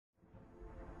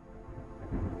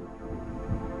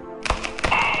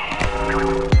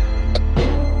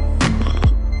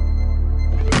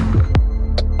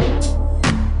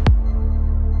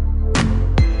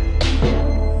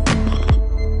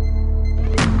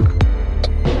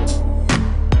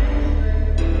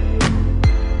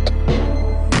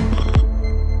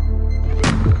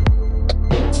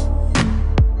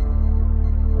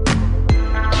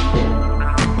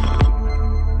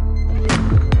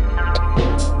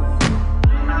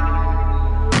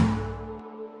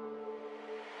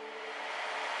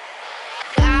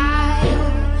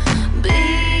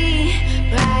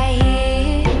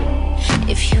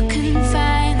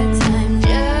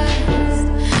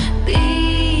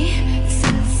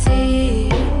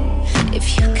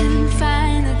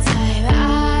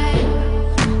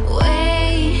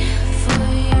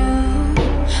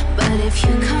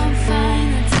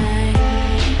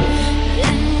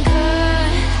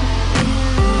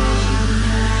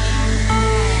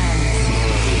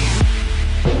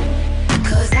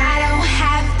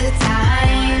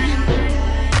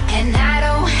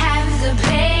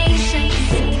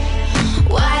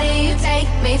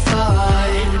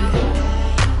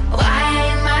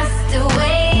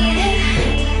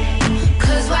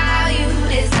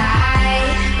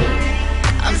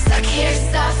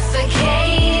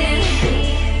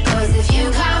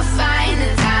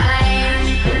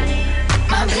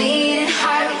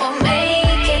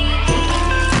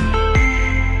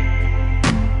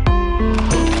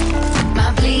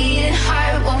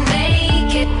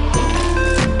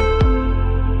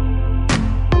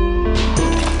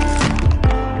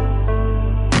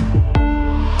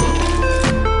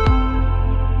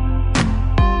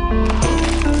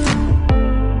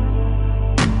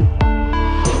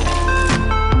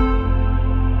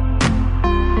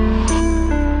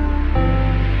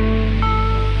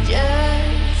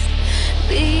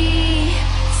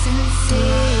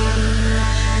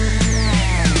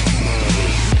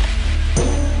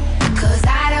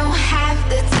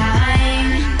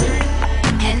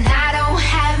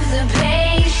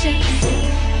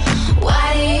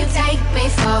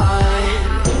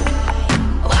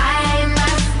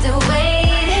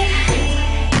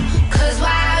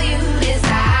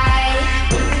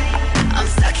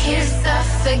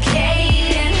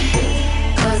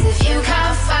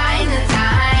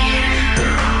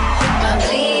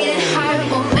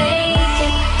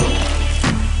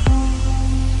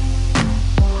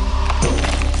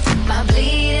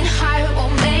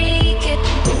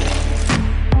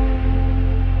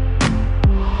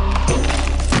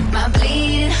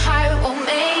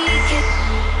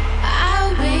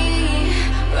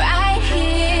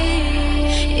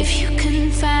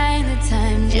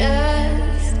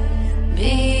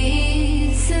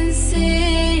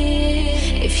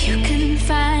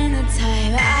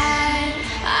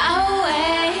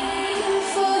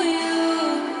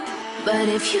But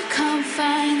if you can't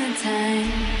find the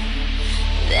time,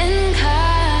 then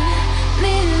cut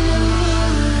me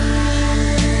loose.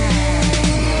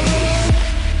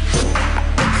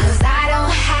 'Cause I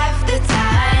don't have the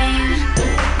time,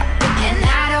 and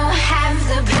I don't have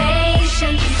the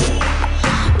patience.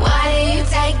 What do you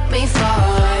take me for?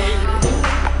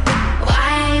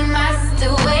 Why am I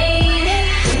still waiting?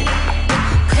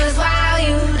 'Cause while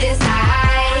you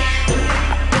decide,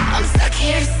 I'm stuck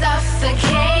here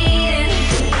suffocating.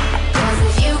 'Cause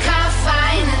if you can't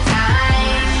find the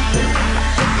time,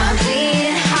 my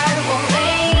bleeding heart won't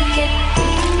make it.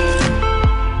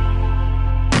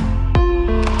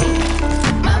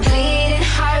 My bleeding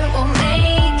heart won't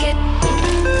make it.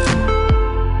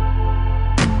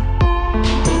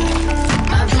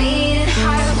 My bleeding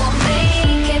heart won't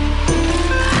make it.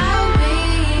 I'll be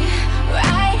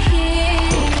right here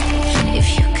if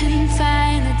you can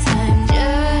find the time.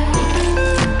 Just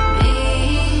be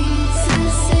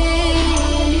sincere.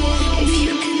 If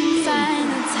you can find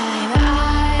the time,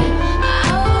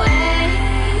 I'll wait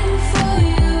for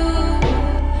you.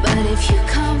 But if you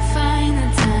can't find the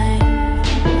time,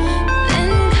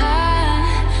 then cut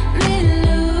me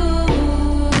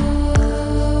loose.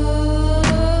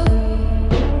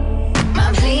 My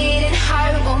bleeding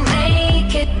heart won't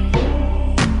make it.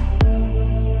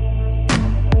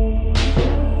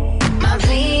 My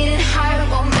bleeding heart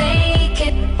won't make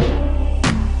it.